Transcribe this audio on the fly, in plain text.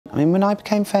I mean, when I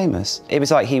became famous, it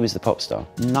was like he was the pop star.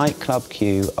 Nightclub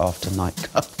queue after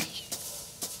nightclub queue.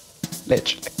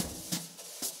 Literally.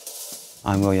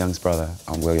 I'm Will Young's brother.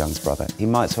 I'm Will Young's brother. He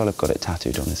might as well have got it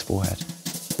tattooed on his forehead.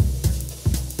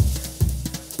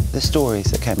 The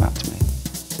stories that came back to me.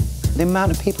 The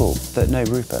amount of people that know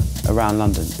Rupert around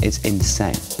London is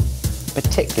insane,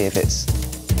 particularly if it's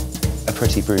a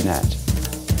pretty brunette.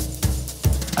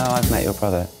 Oh, I've met your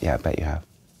brother. Yeah, I bet you have.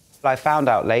 I found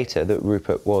out later that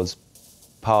Rupert was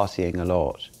partying a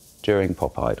lot during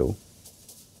Pop Idol.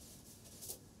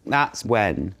 That's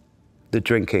when the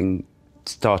drinking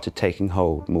started taking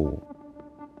hold more.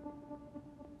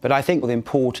 But I think the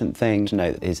important thing to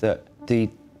note is that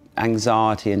the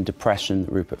anxiety and depression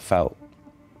that Rupert felt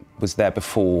was there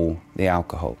before the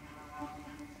alcohol.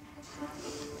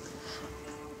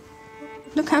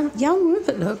 Look how young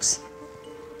Rupert looks.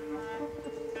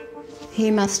 He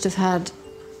must have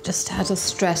just had a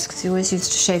stress, because he always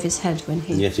used to shave his head when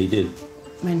he... Yes, he did.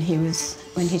 When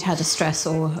he'd had a stress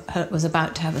or was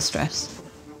about to have a stress.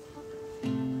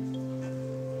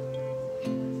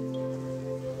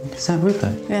 Is that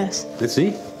Rupert? Yes. Let's see.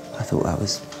 I thought that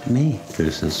was me.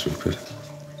 Yes, that's Rupert.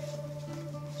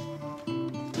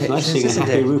 It's nice seeing a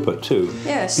happy Rupert too.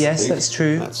 Yes. Yes, that's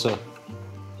true. That's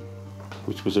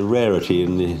which was a rarity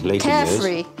in the later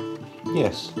Carefree. years.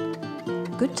 Yes.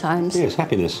 Good times. Yes,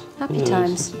 happiness. Happy Yes,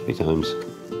 times. Happy times.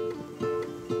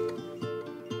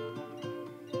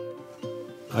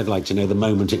 I'd like to know the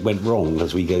moment it went wrong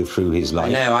as we go through his life.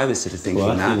 I know, I was sort of thinking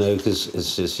that. You know, because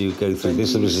as you go through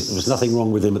this, there was nothing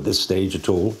wrong with him at this stage at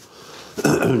all.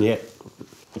 And yet,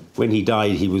 when he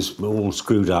died, he was all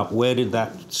screwed up. Where did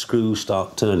that screw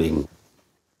start turning?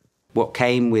 What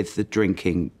came with the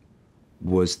drinking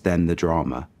was then the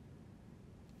drama.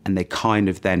 And they kind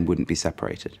of then wouldn't be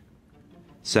separated.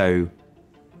 So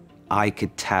I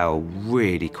could tell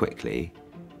really quickly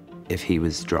if he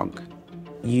was drunk.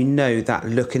 You know that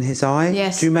look in his eye?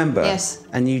 Yes. Do you remember? Yes.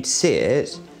 And you'd see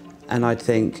it, and I'd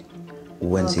think,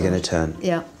 when's he going to turn?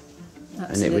 Yeah.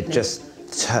 Absolutely. And it would just,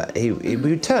 he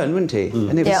would turn, wouldn't he?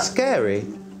 And it was scary.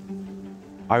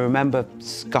 I remember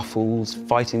scuffles,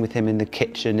 fighting with him in the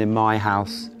kitchen in my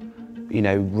house, you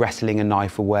know, wrestling a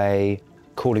knife away,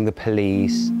 calling the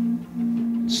police.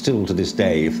 Still to this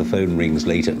day, if the phone rings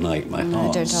late at night, my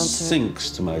heart don't answer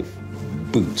sinks to my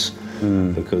boots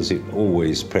because it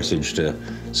always presaged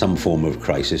some form of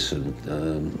crisis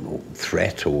and or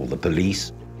threat or the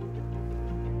police.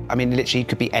 I mean, literally, he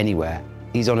could be anywhere.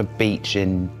 He's on a beach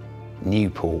in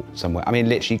Newport somewhere. I mean,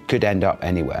 literally could end up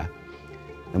anywhere.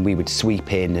 And we would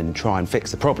sweep in and try and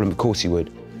fix the problem. Of course you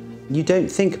would. You don't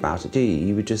think about it, do you?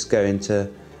 You would just go into...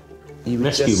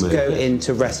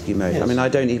 into rescue mode. Yes. I mean, I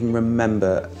don't even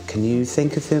remember. Can you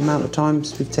think of the amount of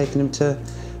times we've taken him to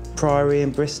Priory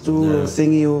in Bristol or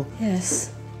thingy or...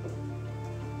 Yes.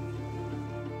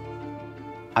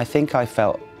 I think I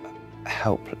felt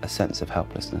a sense of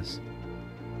helplessness.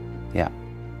 Yeah.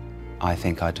 I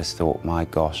think I just thought, my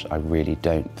gosh, I really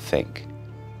don't think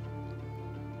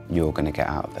you're going to get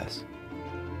out of this.